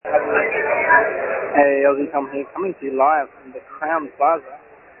Hey, Aussie Tom here, coming to you live from the Crown Plaza,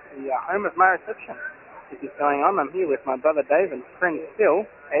 the home of my reception. This is going on. I'm here with my brother Dave and friend Phil.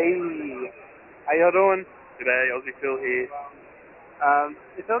 Hey, how y'all doing? G'day, Aussie Phil here.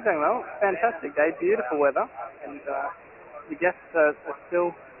 It's all going well. Fantastic day, beautiful weather, and the guests are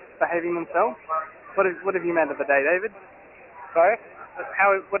still behaving themselves. What have you made of the day, David? Sorry?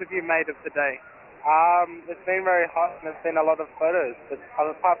 What have you made of the day? It's been very hot and there's been a lot of photos, but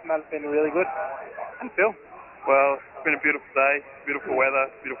apart from that, it's been really good. And Phil? Well, it's been a beautiful day, beautiful weather,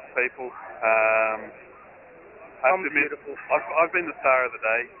 beautiful people. I have to admit, I've been the star of the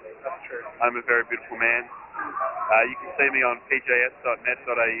day. That's true. I'm a very beautiful man. You can see me on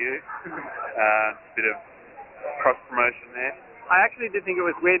pjs.net.au. A bit of cross-promotion there. I actually did think it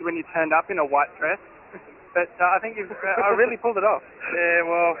was weird when you turned up in a white dress. But I think I really pulled it off. Yeah,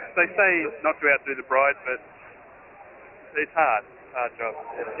 well, they say not to outdo the bride, but it's hard. Hard job.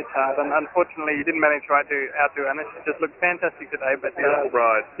 It's hard, and unfortunately you didn't manage to outdo Anna. She just looked fantastic today. But beautiful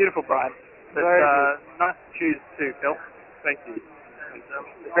bride. Beautiful bride. But nice shoes too, Phil. Thank you.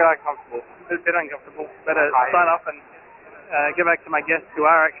 A bit uncomfortable. A bit uncomfortable. Better sign off and get back to my guests who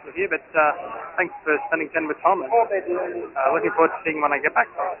are actually here. But thanks for spending 10 with Tom. And, looking forward to seeing when I get back.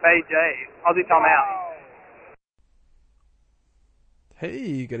 AJ, Aussie Tom out.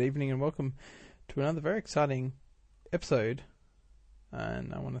 Hey, good evening and welcome to another very exciting episode.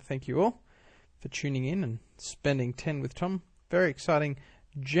 And I want to thank you all for tuning in and spending 10 with Tom. Very exciting,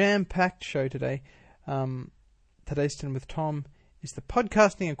 jam-packed show today. Today's 10 with Tom is the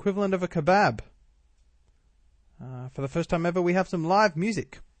podcasting equivalent of a kebab. For the first time ever, we have some live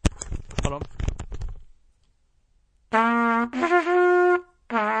music. Hold on.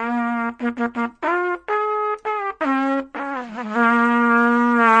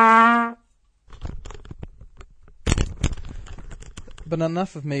 But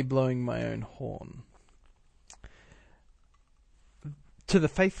enough of me blowing my own horn. To the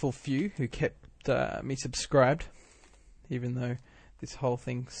faithful few who kept me subscribed, even though this whole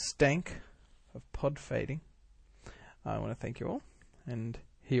thing stank of pod fading, I want to thank you all. And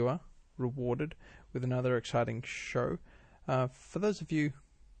here you are, rewarded with another exciting show. For those of you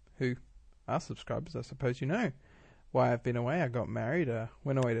who are subscribers, I suppose you know why I've been away. I got married,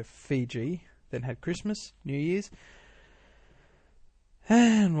 went away to Fiji, then had Christmas, New Year's.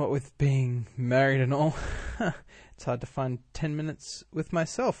 And what with being married and all, it's hard to find 10 minutes with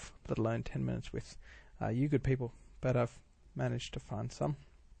myself, let alone 10 minutes with you good people. But I've managed to find some.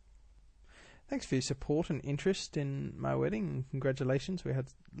 Thanks for your support and interest in my wedding. Congratulations. We had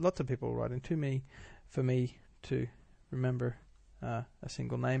lots of people writing to me for me to remember a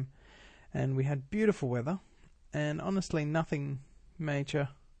single name. And we had beautiful weather. And honestly, nothing major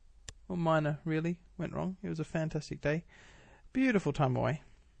or minor really went wrong. It was a fantastic day. Beautiful time away.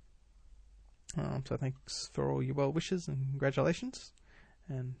 So thanks for all your well wishes and congratulations.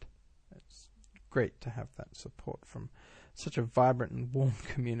 And it's great to have that support from such a vibrant and warm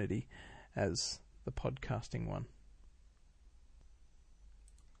community as the podcasting one.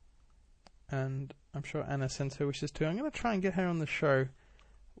 And I'm sure Anna sends her wishes too. I'm going to try and get her on the show,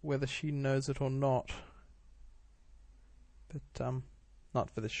 whether she knows it or not. But not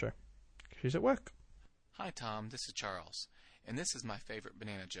for this show. She's at work. Hi Tom, this is Charles. And this is my favorite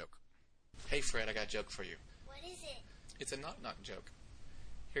banana joke. Hey Fred, I got a joke for you. What is it? It's a knock-knock joke.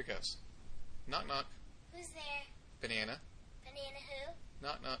 Here goes. Knock-knock. Who's there? Banana. Banana who?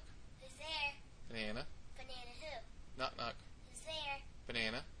 Knock-knock. Who's there? Banana. Banana who? Knock-knock. Who's there?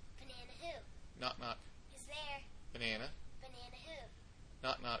 Banana. Banana who? Knock-knock. Who's there? Banana. Banana who?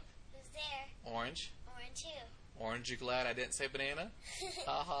 Knock-knock. Who's there? Orange. Orange who? Orange, you glad I didn't say banana?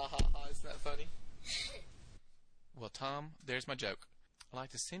 Ha ha ha ha, isn't that funny? Well, Tom, there's my joke. I'd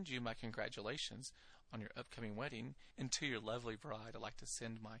like to send you my congratulations on your upcoming wedding, and to your lovely bride, I'd like to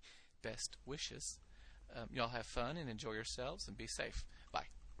send my best wishes. Y'all have fun and enjoy yourselves and be safe. Bye.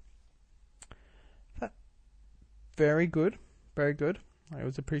 Very good. Very good. I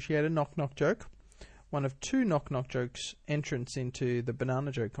always appreciate a knock-knock joke. One of two knock-knock jokes entrants into the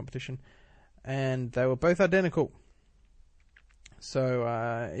banana joke competition, and they were both identical. So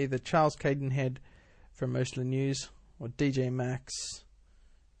either Charles Cadenhead from Mostly News or DJ Max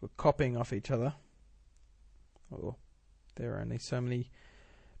were copying off each other. Or there are only so many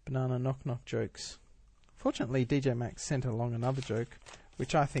banana knock-knock jokes. Fortunately, DJ Max sent along another joke,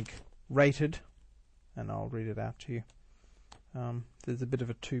 which I think rated, and I'll read it out to you. There's a bit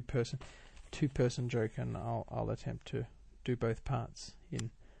of a two-person joke, and I'll attempt to do both parts in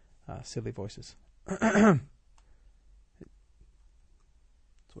silly voices. It's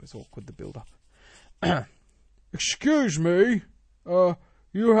always awkward, the build-up. Excuse me,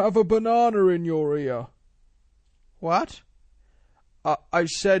 You have a banana in your ear. What? I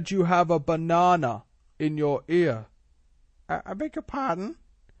said you have a banana in your ear. I beg your pardon?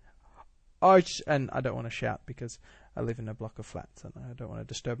 And I don't want to shout because I live in a block of flats and I don't want to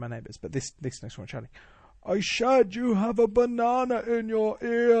disturb my neighbours. But this next one shouting, I said you have a banana in your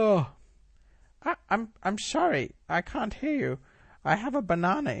ear. I'm sorry, I can't hear you. I have a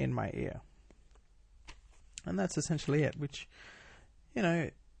banana in my ear. And that's essentially it, which, you know,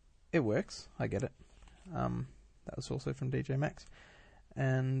 it works. I get it. That was also from DJ Max.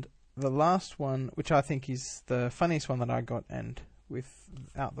 And the last one, which I think is the funniest one that I got, and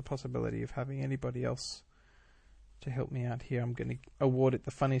without the possibility of having anybody else to help me out here, I'm going to award it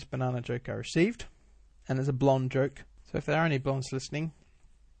the funniest banana joke I received. And it's a blonde joke. So if there are any blondes listening,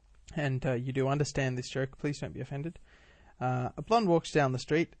 and you do understand this joke, please don't be offended. A blonde walks down the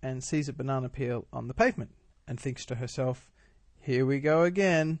street and sees a banana peel on the pavement and thinks to herself, here we go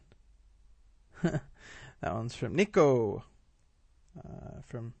again. That one's from Nico,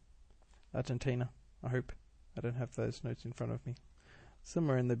 from Argentina, I hope. I don't have those notes in front of me.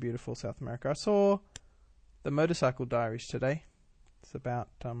 Somewhere in the beautiful South America. I saw the Motorcycle Diaries today. It's about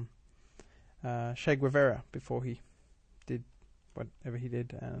Che Guevara before he did whatever he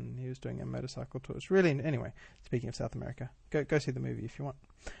did, and he was doing a motorcycle tour. It's really, anyway, speaking of South America, go see the movie if you want.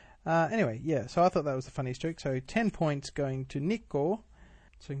 Anyway, yeah, so I thought that was the funniest joke. So 10 points going to Nico.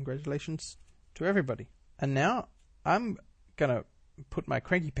 So congratulations to everybody. And now I'm going to put my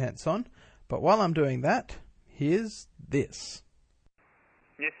cranky pants on, but while I'm doing that, here's this.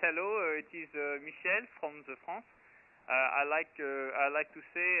 Yes, hello, it is Michel from the France. I like to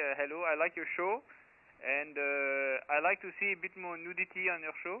say hello, I like your show, and I like to see a bit more nudity on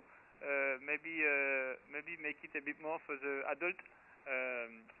your show. Maybe make it a bit more for the adult,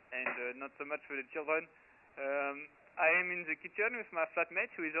 and not so much for the children. I am in the kitchen with my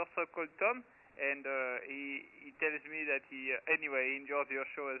flatmate, who is also called Tom, and he tells me that he enjoys your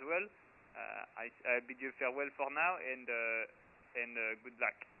show as well. I bid you farewell for now, and good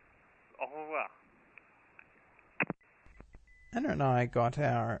luck. Au revoir. Anna and I got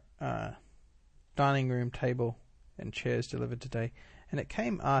our dining room table and chairs delivered today, and it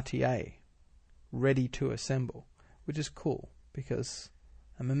came RTA, ready to assemble, which is cool because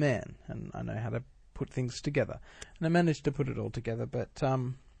I'm a man and I know how to put things together. And I managed to put it all together, but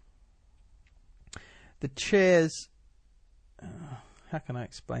the chairs, how can I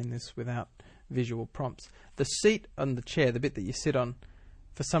explain this without visual prompts? The seat on the chair, the bit that you sit on,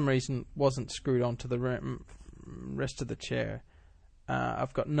 for some reason wasn't screwed onto the rest of the chair.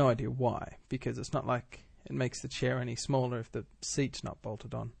 I've got no idea why, because it's not like it makes the chair any smaller if the seat's not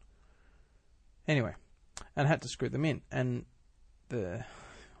bolted on. Anyway, and I had to screw them in, and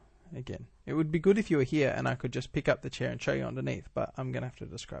again, it would be good if you were here and I could just pick up the chair and show you underneath, but I'm going to have to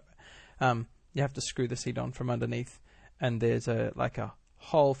describe it. You have to screw the seat on from underneath, and there's a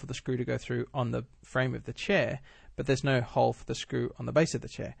hole for the screw to go through on the frame of the chair, but there's no hole for the screw on the base of the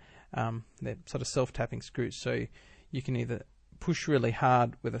chair. They're sort of self-tapping screws, so you can either push really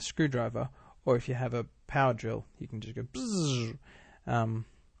hard with a screwdriver, or if you have a power drill, you can just go bzzz,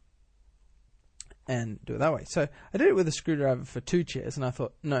 and do it that way. So I did it with a screwdriver for 2 chairs, and I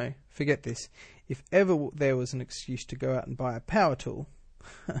thought, no, forget this. If ever there was an excuse to go out and buy a power tool,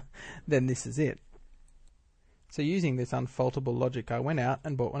 then this is it. So using this unfaultable logic, I went out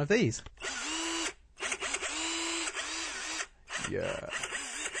and bought one of these. Yeah.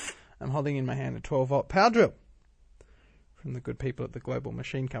 I'm holding in my hand a 12-volt power drill from the good people at the Global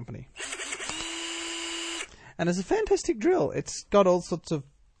Machine Company. And it's a fantastic drill. It's got all sorts of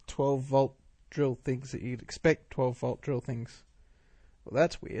 12-volt drill things that you'd expect 12-volt drill things. Well,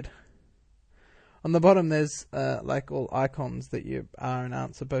 that's weird. On the bottom, there's like all icons that you are and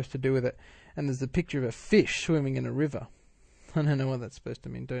aren't supposed to do with it. And there's a picture of a fish swimming in a river. I don't know what that's supposed to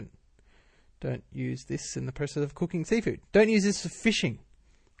mean. Don't use this in the process of cooking seafood. Don't use this for fishing,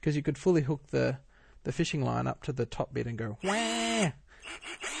 because you could fully hook the fishing line up to the top bit and go wah,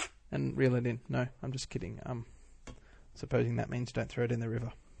 and reel it in. No, I'm just kidding. Supposing that means don't throw it in the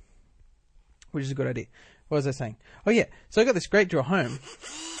river, which is a good idea. What was I saying? Oh yeah, so I got this great drill home.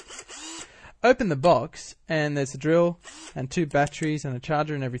 Open the box, and there's a drill and 2 batteries and a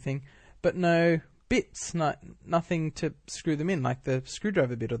charger and everything, but no bits, nothing to screw them in, like the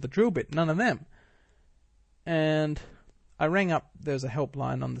screwdriver bit or the drill bit, none of them. And I rang up, there was a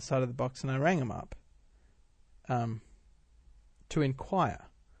helpline on the side of the box, and I rang them up to inquire.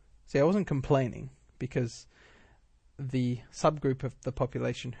 See, I wasn't complaining, because the subgroup of the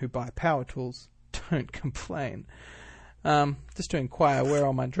population who buy power tools don't complain. Just to inquire where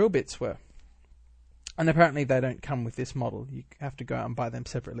all my drill bits were. And apparently they don't come with this model. You have to go out and buy them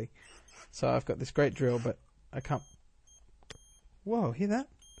separately. So I've got this great drill, but I can't... Whoa, hear that?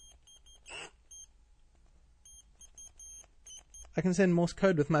 I can send Morse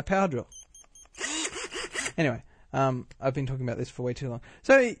code with my power drill. Anyway, I've been talking about this for way too long.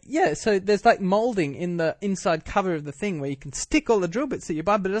 So, yeah, so there's like molding in the inside cover of the thing where you can stick all the drill bits that you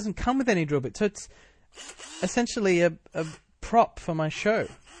buy, but it doesn't come with any drill bits. So it's essentially a prop for my show.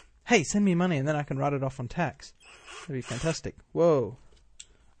 Hey, send me money and then I can write it off on tax. That'd be fantastic. Whoa.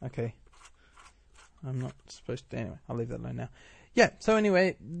 Okay. I'm not supposed to... Anyway, I'll leave that alone now. Yeah, so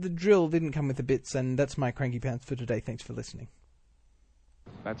anyway, the drill didn't come with the bits, and that's my Cranky Pants for today. Thanks for listening.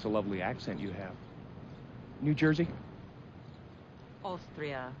 That's a lovely accent you have. New Jersey?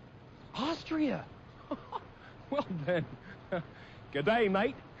 Austria. Austria? Well then, good day,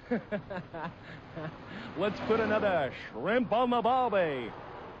 mate. Let's put another shrimp on the barbie.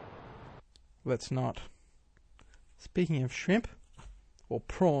 Let's not. Speaking of shrimp, or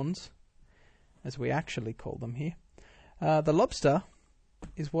prawns, as we actually call them here, the lobster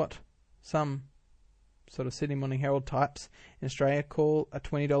is what some sort of Sydney Morning Herald types in Australia call a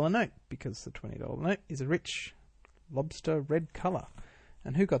 $20 note, because the $20 note is a rich lobster red colour.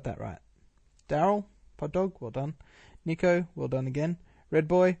 And who got that right? Daryl, Pod Dog, well done. Nico, well done again. Red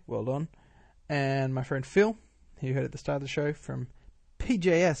Boy, well done. And my friend Phil, who you heard at the start of the show from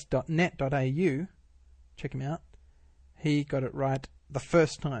pjs.net.au, check him out. He got it right the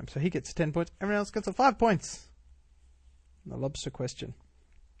first time, so he gets 10 points. Everyone else gets 5 points. The lobster question.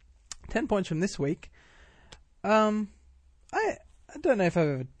 10 points from this week. I don't know if I've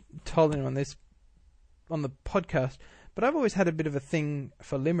ever told anyone this on the podcast, but I've always had a bit of a thing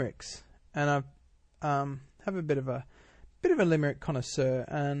for limericks, and I have a bit of a limerick connoisseur,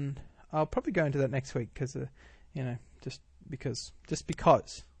 and I'll probably go into that next week because you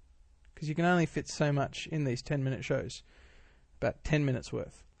can only fit so much in these 10-minute shows, about 10 minutes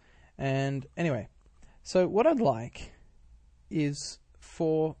worth. And anyway, so what I'd like is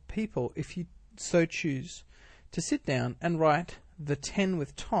for people, if you so choose, to sit down and write the 10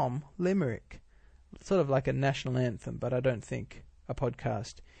 with Tom limerick. Sort of like a national anthem, but I don't think a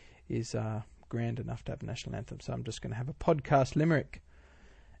podcast is grand enough to have a national anthem, so I'm just going to have a podcast limerick.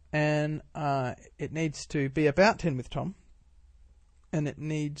 And it needs to be about 10 with Tom, and it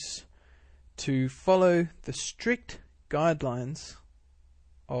needs to follow the strict guidelines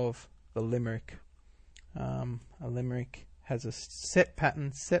of the limerick. A limerick has a set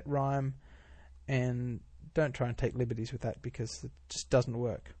pattern, set rhyme, and don't try and take liberties with that because it just doesn't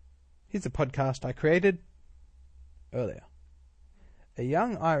work. Here's a podcast I created earlier. A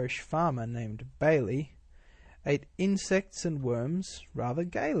young Irish farmer named Bailey ate insects and worms rather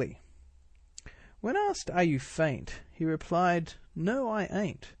gaily. When asked, "Are you faint?" he replied, "No, I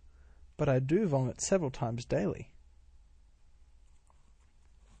ain't, but I do vomit several times daily."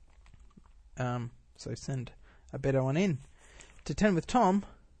 So send a better one in to 10 with Tom.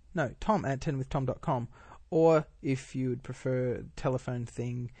 No, Tom at 10withtom.com. Or if you would prefer telephone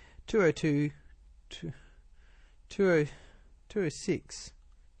thing,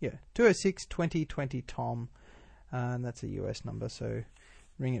 206 2020 Tom, and that's a US number, so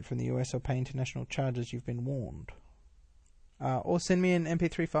ring it from the US or pay international charges, you've been warned. Or send me an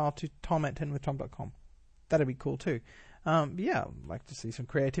MP3 file to tom at 10withtom.com. That'd be cool too. Yeah, I'd like to see some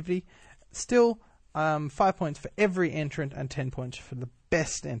creativity. Still, 5 points for every entrant and 10 points for the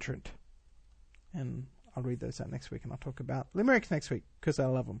best entrant. And I'll read those out next week, and I'll talk about limericks next week because I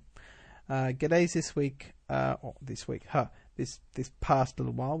love them. G'days this week, this past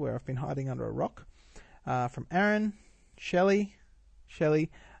little while where I've been hiding under a rock. From Aaron, Shelley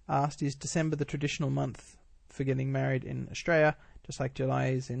asked, is December the traditional month for getting married in Australia, just like July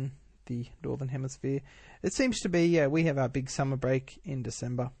is in the Northern Hemisphere? It seems to be, yeah, we have our big summer break in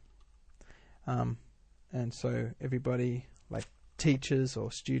December. And so everybody, like teachers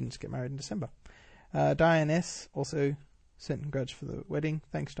or students, get married in December. Diane S. also sent congrats for the wedding.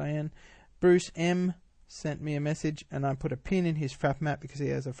 Thanks, Diane. Bruce M. sent me a message, and I put a pin in his frap map because he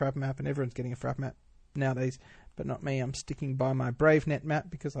has a frap map, and everyone's getting a frap map nowadays, but not me. I'm sticking by my BraveNet map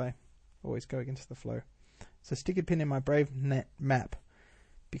because I always go against the flow. So stick a pin in my BraveNet map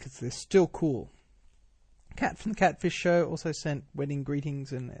because they're still cool. Cat from the Catfish Show also sent wedding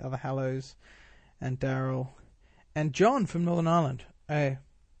greetings and other hellos. And Daryl. And John from Northern Ireland, a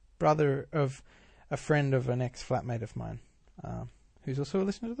brother of a friend of an ex-flatmate of mine, who's also a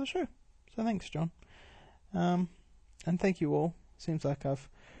listener to the show. So thanks, John. And thank you all. Seems like I've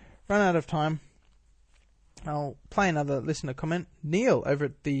run out of time. I'll play another listener comment. Neil over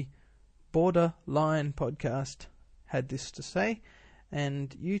at the Borderline podcast had this to say,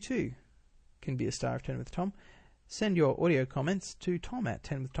 and you too can be a star of 10 with Tom. Send your audio comments to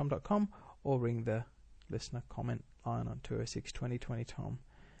tom@10withtom.com or ring the listener comment line on 206 20 20 Tom.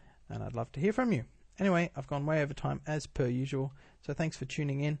 And I'd love to hear from you. Anyway, I've gone way over time as per usual, so thanks for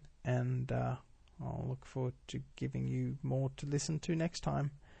tuning in, and I'll look forward to giving you more to listen to next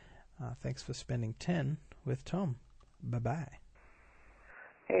time. Thanks for spending 10 with Tom. Bye-bye.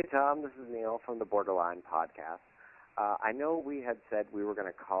 Hey, Tom. This is Neil from the Borderline Podcast. I know we had said we were going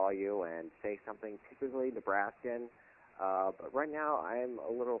to call you and say something typically Nebraskan, but right now I'm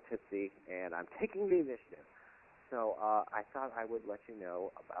a little tipsy, and I'm taking the initiative. So I thought I would let you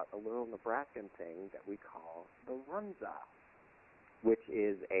know about a little Nebraskan thing that we call the Runza, which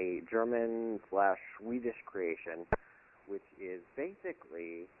is a German/Swedish creation, which is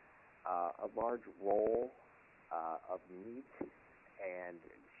basically a large roll of meat and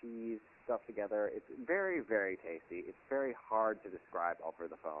cheese stuffed together. It's very, very tasty. It's very hard to describe over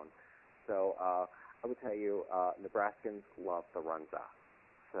the phone. So I would tell you, Nebraskans love the Runza.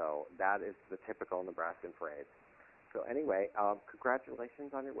 So that is the typical Nebraskan phrase. So anyway,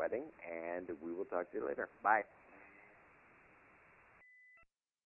 congratulations on your wedding, and we will talk to you later. Bye.